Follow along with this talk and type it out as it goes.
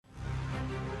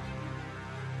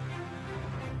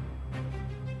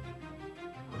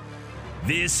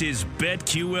This is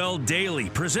BetQL Daily,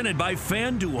 presented by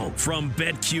FanDuel from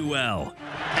BetQL.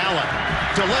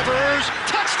 Allen delivers,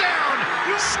 touchdown,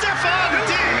 Stephon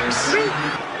Diggs.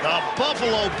 The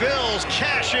Buffalo Bills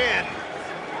cash in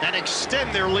and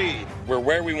extend their lead. We're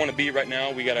where we want to be right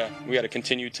now. We gotta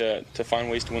continue to find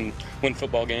ways to win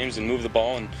football games and move the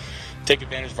ball and take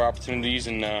advantage of our opportunities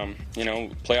and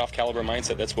playoff caliber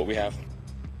mindset. That's what we have.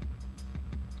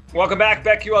 Welcome back.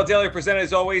 BetQL Daily, presented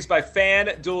as always by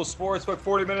FanDuel Sportsbook.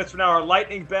 40 minutes from now, our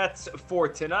lightning bets for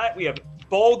tonight. We have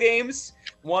bowl games,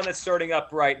 one that's starting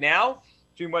up right now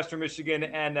between Western Michigan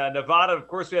and Nevada. Of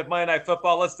course, we have Monday Night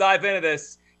Football. Let's dive into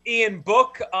this. Ian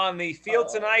Book on the field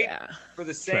tonight for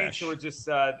the Saints, who are just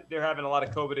they're having a lot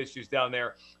of COVID issues down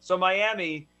there. So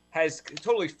Miami has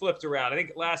totally flipped around. I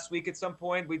think last week at some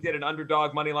point we did an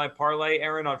underdog money line parlay,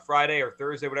 Aaron, on Friday or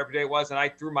Thursday, whatever day it was, and I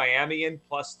threw Miami in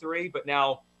 +3, but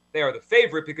now they are the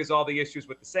favorite because all the issues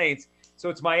with the Saints. So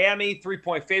it's Miami,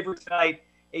 3-point favorite tonight.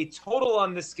 A total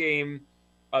on this game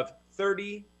of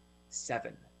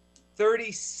 37.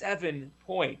 37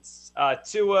 points.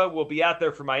 Tua will be out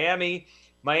there for Miami.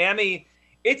 Miami,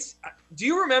 do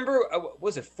you remember,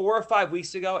 was it 4 or 5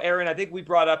 weeks ago, Aaron? I think we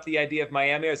brought up the idea of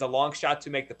Miami as a long shot to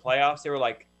make the playoffs. They were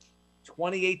like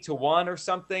 28-1 or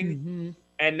something. Mm-hmm.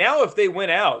 And now if they win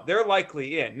out, they're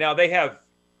likely in. Now they have,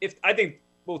 I think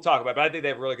we'll talk about it, but I think they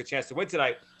have a really good chance to win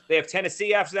tonight. They have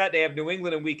Tennessee after that. They have New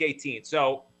England in week 18.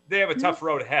 So they have a tough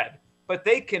road ahead. But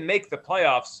they can make the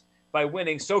playoffs by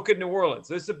winning. So could New Orleans.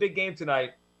 This is a big game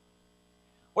tonight.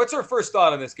 What's our first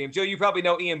thought on this game? Joe, you probably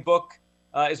know Ian Book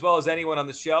as well as anyone on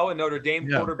the show, and Notre Dame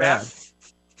quarterback.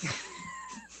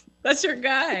 That's your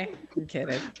guy. I'm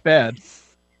kidding. Bad.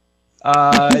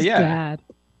 He's bad.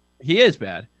 He is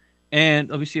bad. And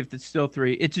let me see if it's still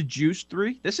 3. It's a juice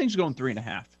 3. This thing's going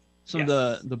 3.5. Some of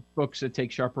the books that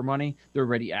take sharper money, they're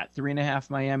already at 3.5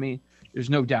 Miami. There's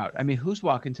no doubt. I mean, who's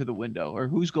walking to the window or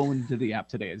who's going to the app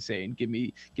today and saying, give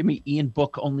me Ian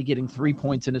Book only getting 3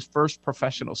 points in his first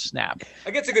professional snap.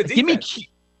 Against a good defense.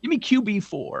 Give me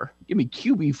QB4. Give me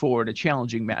QB4 in a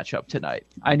challenging matchup tonight.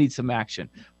 I need some action.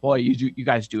 Boy, you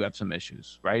guys do have some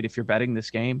issues, right? If you're betting this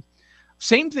game.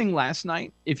 Same thing last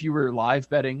night. If you were live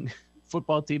betting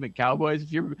football team and Cowboys,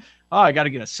 I got to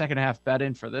get a second half bet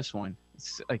in for this one.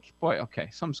 It's like, boy, okay,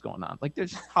 something's going on. Like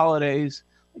there's holidays.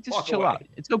 Like just chill out.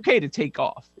 It's okay to take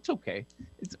off. It's okay.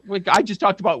 It's like I just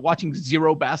talked about watching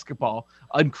 0 basketball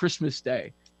on Christmas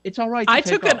Day. It's all right. I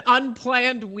took an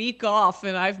unplanned week off,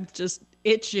 and I'm just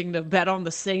itching to bet on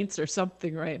the Saints or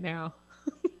something right now.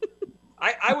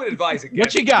 I would advise against.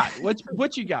 What you got?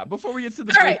 What you got before we get to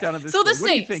the breakdown of this? So game, the Saints.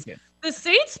 What are you thinking? The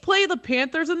Saints play the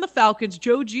Panthers and the Falcons.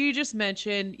 Joe G just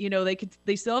mentioned,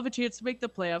 they still have a chance to make the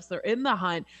playoffs. They're in the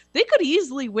hunt. They could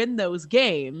easily win those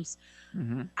games.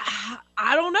 Mm-hmm.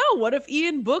 I don't know. What if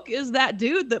Ian Book is that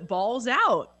dude that balls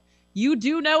out? You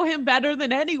do know him better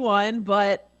than anyone,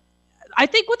 but I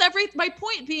think my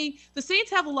point being, the Saints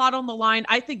have a lot on the line.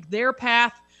 I think their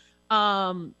path,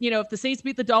 if the Saints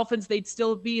beat the Dolphins, they'd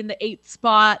still be in the 8th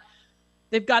spot.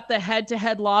 They've got the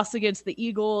head-to-head loss against the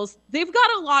Eagles. They've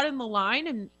got a lot in the line,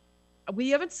 and we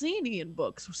haven't seen Ian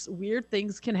Books. Weird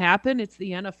things can happen. It's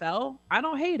the NFL. I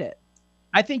don't hate it.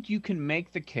 I think you can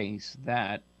make the case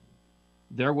that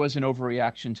there was an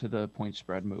overreaction to the point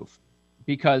spread move.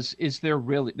 Because is there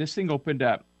really – this thing opened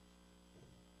up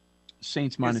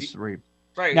Saints -3.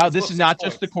 Right. Now, this is not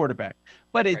just the quarterback,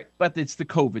 but it's the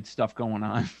COVID stuff going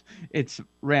on. It's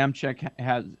Ramczyk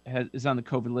is on the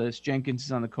COVID list. Jenkins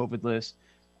is on the COVID list.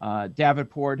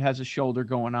 Davenport has a shoulder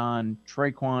going on.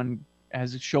 Traquan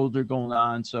has a shoulder going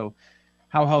on. So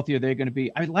how healthy are they going to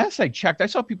be? I mean, last I checked, I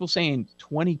saw people saying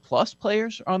 20-plus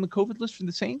players are on the COVID list for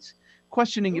the Saints,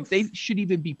 questioning if they should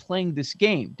even be playing this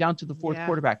game down to the 4th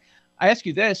quarterback. I ask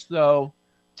you this, though.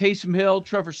 Taysom Hill,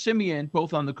 Trevor Siemian,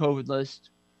 both on the COVID list.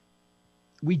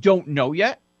 We don't know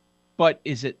yet, but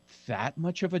is it that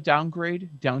much of a downgrade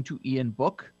down to Ian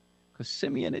Book? Because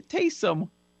Siemian and Taysom,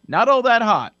 not all that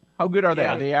hot. How good are they?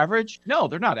 Are they average? No,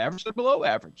 they're not average. They're below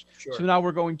average. Sure. So now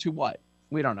we're going to what?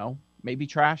 We don't know. Maybe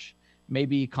trash.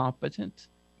 Maybe competent.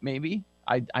 Maybe.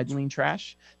 I'd lean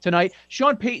trash tonight.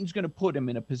 Sean Payton's going to put him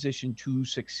in a position to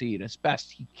succeed as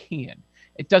best he can.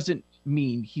 It doesn't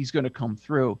mean he's going to come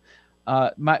through.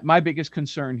 My biggest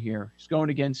concern here is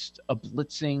going against a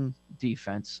blitzing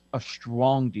defense, a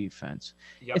strong defense.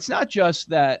 Yep. It's not just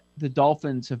that the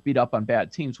Dolphins have beat up on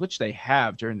bad teams, which they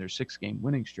have during their 6-game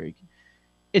winning streak.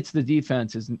 It's the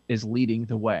defense is leading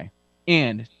the way.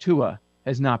 And Tua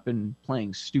has not been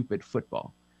playing stupid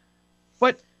football.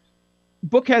 But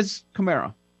Book has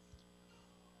Kamara.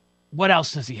 What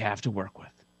else does he have to work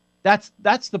with?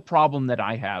 That's the problem that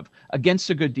I have against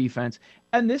a good defense.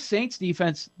 And this Saints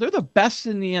defense, they're the best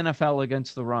in the NFL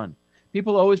against the run.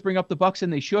 People always bring up the Bucs,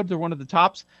 and they should. They're one of the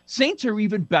tops. Saints are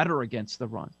even better against the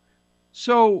run.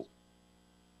 So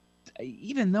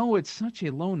even though it's such a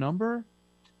low number,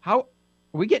 how are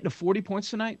we getting to 40 points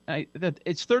tonight?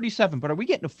 It's 37, but are we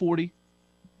getting to 40?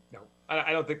 No,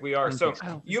 I don't think we are. So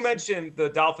you mentioned the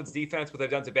Dolphins defense, what they've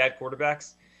done to bad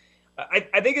quarterbacks.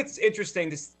 I think it's interesting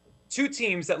to two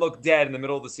teams that look dead in the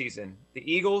middle of the season,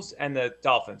 the Eagles and the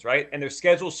Dolphins, right? And their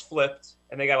schedule's flipped,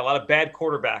 and they got a lot of bad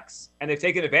quarterbacks, and they've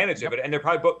taken advantage of it. And they're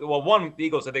probably the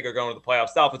Eagles, I think, are going to the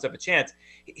playoffs. Dolphins have a chance.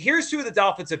 Here's who the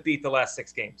Dolphins have beat the last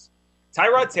 6 games.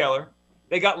 Tyrod Taylor.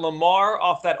 They got Lamar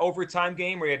off that overtime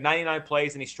game where he had 99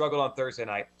 plays and he struggled on Thursday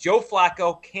night. Joe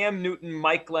Flacco, Cam Newton,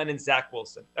 Mike Glenn, and Zach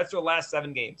Wilson. That's their last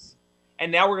 7 games.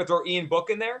 And now we're going to throw Ian Book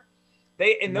in there.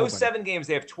 In those 7 games,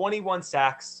 they have 21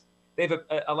 sacks. They've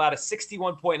allowed a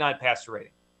 61.9 passer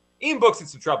rating. Ian Book's in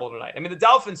some trouble tonight. I mean, the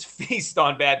Dolphins feast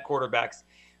on bad quarterbacks.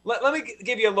 Let me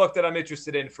give you a look that I'm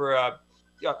interested in for a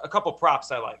couple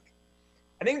props I like.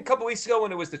 I think a couple weeks ago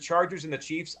when it was the Chargers and the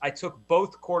Chiefs, I took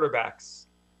both quarterbacks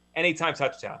anytime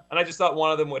touchdown. And I just thought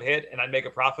one of them would hit and I'd make a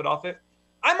profit off it.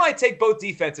 I might take both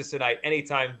defenses tonight,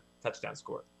 anytime touchdown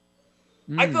score.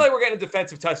 I feel like we're getting a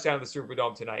defensive touchdown in the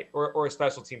Superdome tonight or a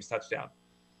special teams touchdown.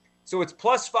 So it's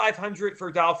plus 500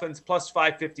 for Dolphins, plus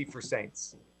 550 for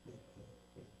Saints.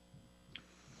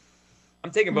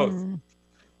 I'm taking both.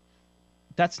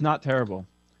 That's not terrible.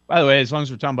 By the way, as long as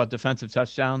we're talking about defensive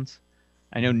touchdowns,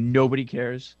 I know nobody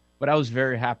cares, but I was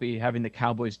very happy having the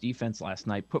Cowboys defense last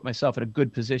night. Put myself in a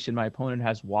good position. My opponent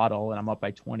has Waddle, and I'm up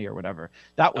by 20 or whatever.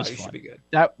 That was fun. Should be good.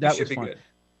 That was fun. Good.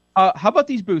 How about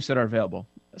these boosts that are available?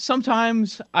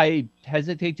 Sometimes I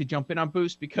hesitate to jump in on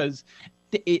boost because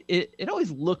it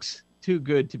always looks too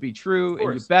good to be true,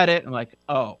 and you bet it, and like,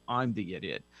 oh, I'm the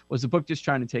idiot. Was the book just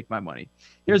trying to take my money?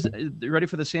 You ready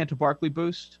for the Santa Barkley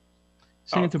boost?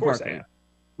 Santa Barkley.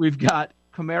 We've got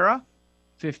Kamara,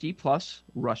 50+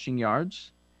 rushing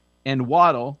yards, and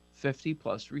Waddle,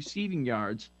 50+ receiving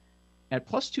yards at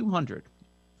plus 200,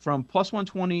 from plus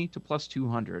 120 to plus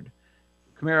 200.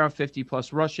 Kamara,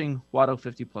 50+ rushing, Waddle,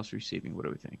 50+ receiving. What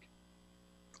do we think?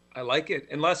 I like it.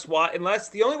 Unless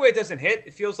the only way it doesn't hit,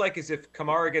 it feels like, is if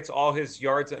Kamara gets all his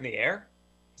yards in the air.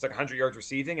 It's like 100 yards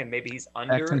receiving, and maybe he's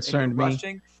under. That concerned me.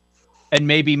 Rushing. And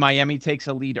maybe Miami takes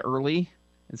a lead early.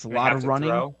 It's a lot of running.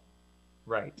 Throw.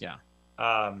 Right. Yeah.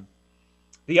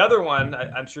 The other one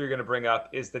I'm sure you're going to bring up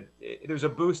is that there's a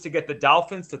boost to get the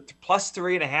Dolphins to plus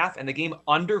 3.5 and the game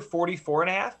under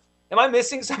 44.5. Am I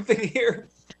missing something here?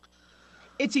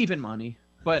 It's even money,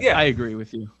 but yeah. I agree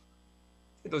with you.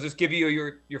 They'll just give you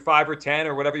your 5 or 10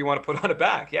 or whatever you want to put on it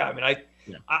back. Yeah, I mean,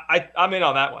 I'm in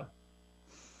on that one.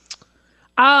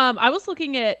 I was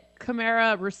looking at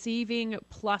Kamara receiving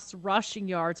plus rushing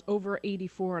yards over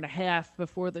 84.5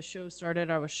 before the show started.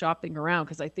 I was shopping around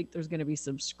because I think there's going to be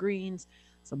some screens,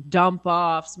 some dump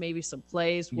offs, maybe some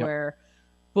plays where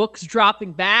Book's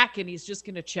dropping back and he's just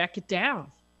going to check it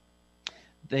down.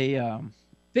 Big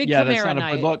Kamara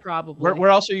night, probably. Where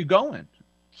else are you going?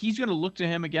 He's going to look to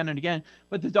him again and again,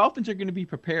 but the Dolphins are going to be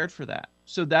prepared for that.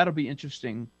 So that'll be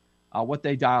interesting what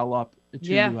they dial up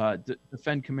to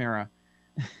defend Kamara.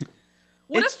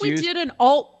 What if we did an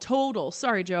alt total?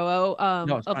 Sorry, Joe.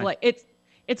 No,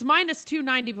 it's minus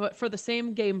 290, but for the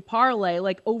same game parlay,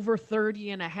 like over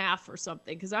 30.5 or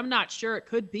something. Because I'm not sure, it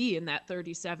could be in that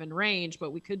 37 range,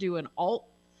 but we could do an alt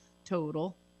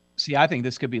total. See, I think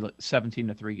this could be like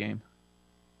 17-3 game.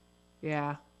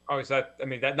 Yeah. Oh, is that? I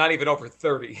mean, that not even over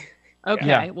 30. Okay.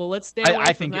 Yeah. Well, let's stay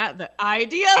away from that. The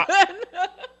idea then.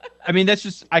 I mean, that's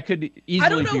just, I could easily be wrong. I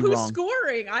don't know who's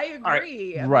scoring. I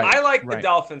agree. Right. I like the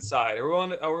Dolphins side. Are we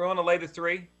on to lay the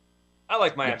 3? I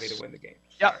like Miami to win the game.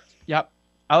 Yep.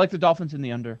 I like the Dolphins in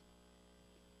the under.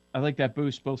 I like that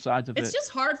boost, both sides of it. It's just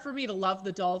hard for me to love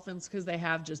the Dolphins because they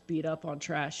have just beat up on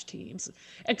trash teams.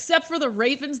 Except for the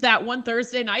Ravens that one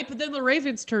Thursday night, but then the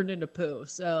Ravens turned into poo.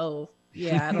 So,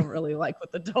 yeah, I don't really like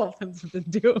what the Dolphins have been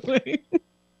doing.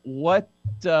 What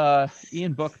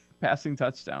Ian Book passing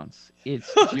touchdowns?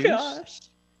 It's juice,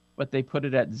 but they put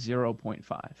it at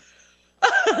 0.5.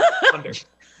 Under.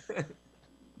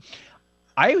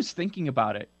 I was thinking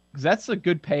about it because that's a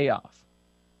good payoff.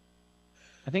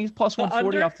 I think it's plus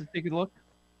 140. I'll have to take a look.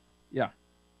 Yeah.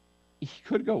 He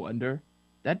could go under.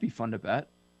 That'd be fun to bet.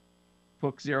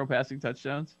 Book 0 passing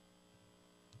touchdowns.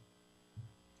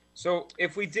 So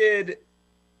if we did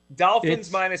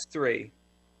Dolphins minus 3.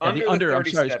 Yeah, the under, I'm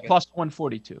sorry, it's plus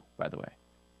 142, by the way.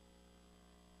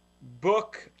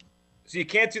 Book. So you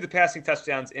can't do the passing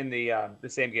touchdowns in the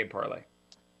same game parlay.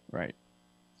 Right.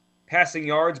 Passing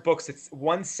yards, books it's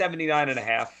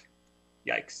 179.5.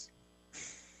 Yikes.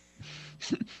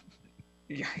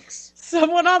 Yikes.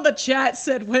 Someone on the chat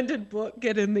said, when did Book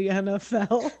get in the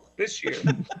NFL? This year.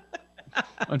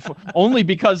 Only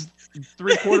because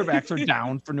 3 quarterbacks are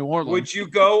down for New Orleans. Would you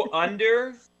go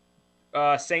under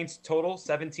Saints total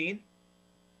 17?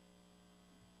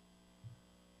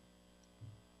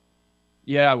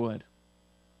 Yeah, I would.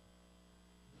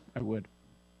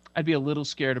 I'd be a little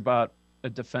scared about a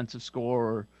defensive score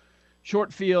or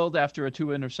short field after a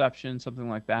 2 interception, something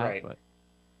like that. Right. But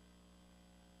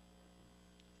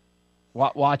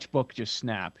watch Book just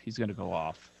snap. He's going to go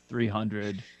off.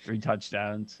 300, 3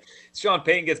 touchdowns. Sean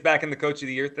Payton gets back in the Coach of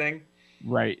the Year thing.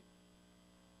 Right.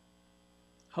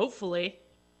 Hopefully.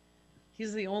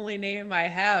 He's the only name I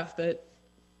have that...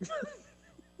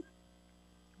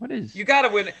 What is? You got to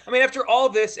win. I mean, after all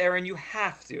this, Aaron, you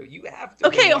have to.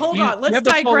 Okay, win. hold on. Let's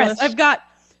digress. I've got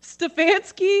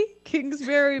Stefanski,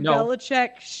 Kingsbury, No.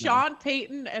 Belichick, Sean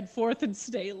Payton, and 4th and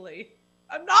Staley.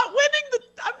 I'm not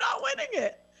winning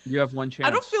it. You have one chance.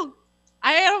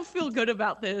 I don't feel good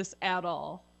about this at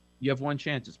all. You have one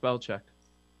chance. It's Belichick.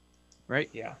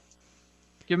 Right? Yeah.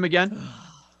 Give him again.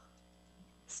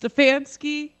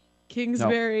 Stefanski,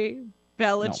 Kingsbury,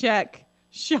 Belichick,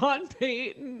 Sean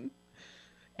Payton,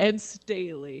 and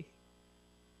Staley.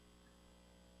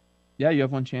 Yeah, you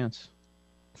have one chance.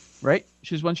 Right?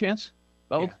 She's one chance?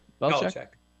 Belichick?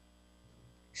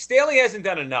 Staley hasn't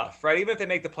done enough, right? Even if they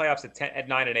make the playoffs at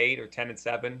 9-8 or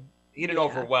 10-7, he didn't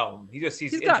overwhelm.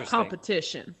 He's got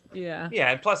competition. Yeah.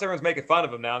 Yeah, and plus everyone's making fun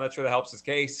of him now, and that sure helps his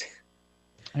case.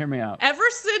 Hear me out. Ever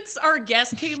since our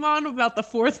guest came on about the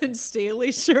 4th and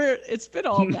Staley shirt, it's been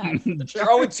all bad for the They're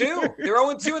 0-2. They're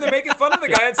 0-2, and they're making fun of the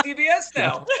guy on CBS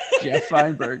now. Jeff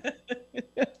Feinberg.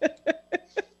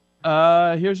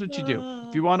 Here's what you do.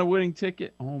 If you want a winning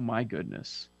ticket, oh my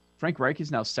goodness. Frank Reich is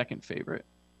now second favorite.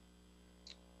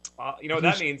 You know what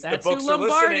that means? That's the books who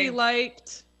Lombardi are listening.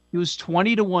 liked. He was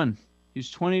 20-1. He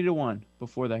was 20-1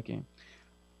 before that game.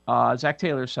 Zach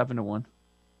Taylor 7-1.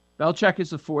 Belichick is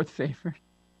the 4th favorite.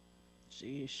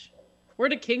 Sheesh. Where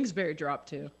did Kingsbury drop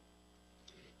to?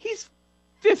 He's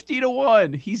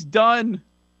 50-1. He's done.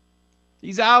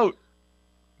 He's out.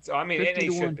 So I mean, and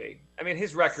he should be. I mean,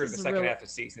 his record in the second half of the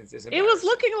season is It was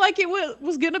looking like it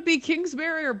was going to be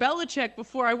Kingsbury or Belichick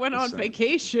before I went on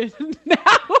vacation. Now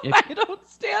I don't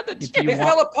stand a chance. It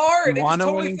fell apart. If you want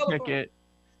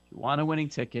a winning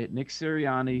ticket, Nick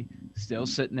Sirianni still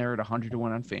sitting there at 100-1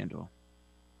 on FanDuel.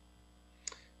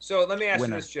 So let me ask you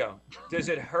this, Joe. Does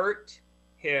it hurt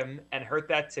him and hurt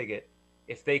that ticket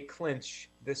if they clinch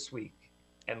this week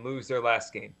and lose their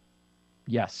last game?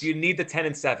 Yes. Do you need the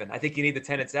 10-7? I think you need the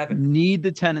 10-7. Need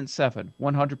the 10-7,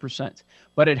 100%.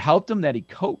 But it helped him that he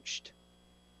coached.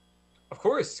 Of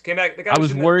course. Came back. The guy I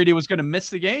was worried he was going to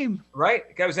miss the game. Right.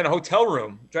 The guy was in a hotel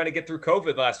room trying to get through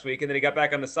COVID last week, and then he got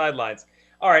back on the sidelines.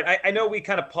 All right. I know we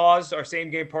kind of paused our same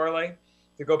game parlay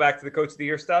to go back to the Coach of the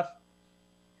Year stuff.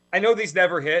 I know these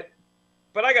never hit,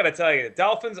 but I got to tell you,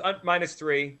 Dolphins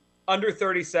 -3, under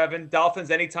 37.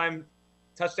 Dolphins anytime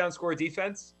touchdown score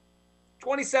defense,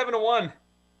 27-1.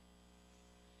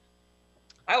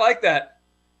 I like that.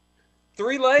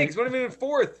 3 legs. What do you mean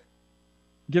 4th?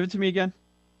 Give it to me again.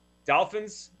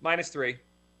 Dolphins -3,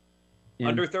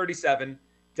 under 37.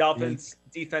 Dolphins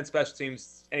defense, special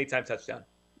teams, anytime touchdown.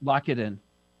 Lock it in.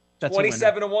 That's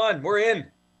 27-1. We're in.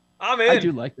 I'm in. I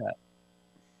do like that.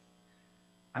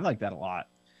 I like that a lot.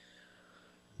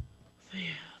 Man.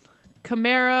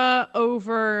 Kamara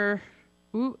over.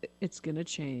 Ooh, it's going to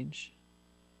change.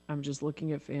 I'm just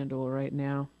looking at FanDuel right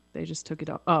now. They just took it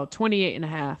up. Oh,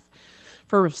 28.5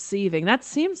 for receiving. That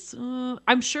seems,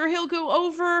 I'm sure he'll go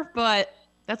over, but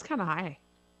that's kind of high.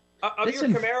 Of your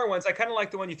Kamara ones, I kind of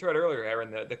like the one you threw out earlier,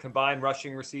 Aaron, the combined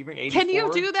rushing receiving. 84. Can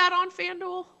you do that on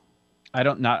FanDuel? I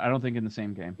don't think in the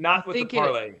same game. Not with the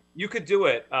parlay. You could do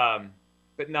it,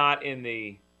 but not in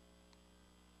the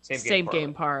same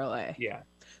game parlay. Yeah.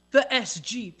 The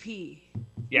SGP.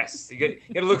 Yes. You got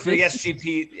to look for the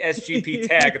SGP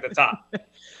tag at the top.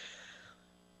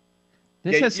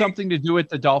 This has something to do with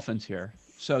the Dolphins here.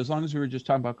 So as long as we were just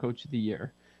talking about Coach of the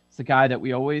Year, it's the guy that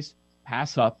we always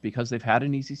pass up because they've had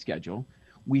an easy schedule.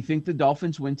 We think the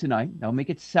Dolphins win tonight. They'll make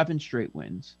it 7 straight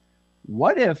wins.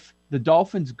 What if the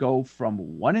Dolphins go from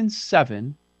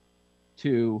 1-7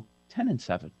 to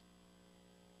 10-7?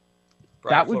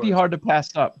 That would be hard to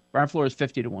pass up. Brian Flores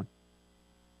 50-1.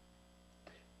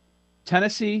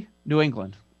 Tennessee, New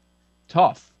England.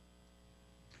 Tough.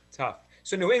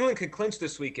 So New England could clinch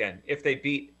this weekend if they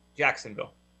beat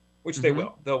Jacksonville, which they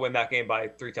will. They'll win that game by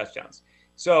 3 touchdowns.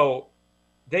 So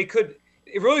they could –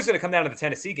 it really is going to come down to the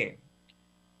Tennessee game.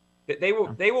 They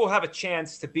will have a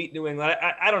chance to beat New England.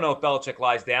 I don't know if Belichick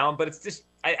lies down, but it's just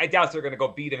I doubt they're going to go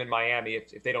beat him in Miami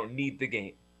if they don't need the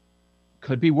game.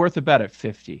 Could be worth a bet at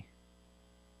 50.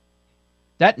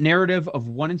 That narrative of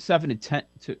 1-7 and 10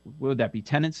 to, what would that be,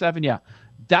 10-7? Yeah,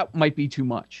 that might be too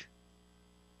much.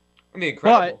 I mean,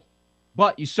 incredible.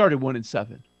 But you started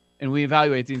 1-7, and we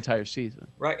evaluate the entire season.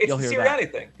 Right? It's a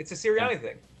Sirianni thing. It's a Sirianni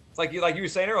thing. It's like you were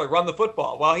saying earlier, run the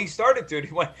football. Well, he started to.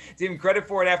 He went to give him credit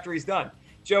for it after he's done.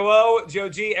 Joe O, Joe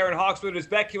G, Aaron Hawkswood is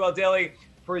BetQL Daily,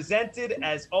 presented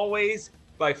as always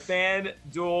by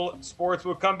FanDuel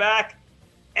Sportsbook. Come back.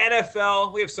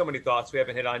 NFL, we have so many thoughts we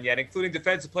haven't hit on yet, including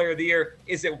Defensive Player of the Year.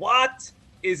 Is it Watt?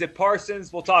 Is it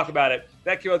Parsons? We'll talk about it.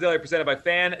 BetQL Daily presented by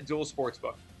FanDuel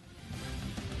Sportsbook.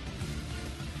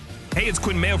 Hey, it's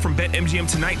Quinn Mayo from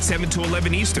BetMGM tonight, 7 to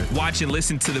 11 Eastern. Watch and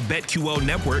listen to the BetQL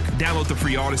Network. Download the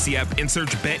free Odyssey app and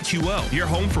search BetQL. Your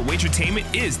home for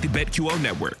wagertainment is the BetQL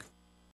Network.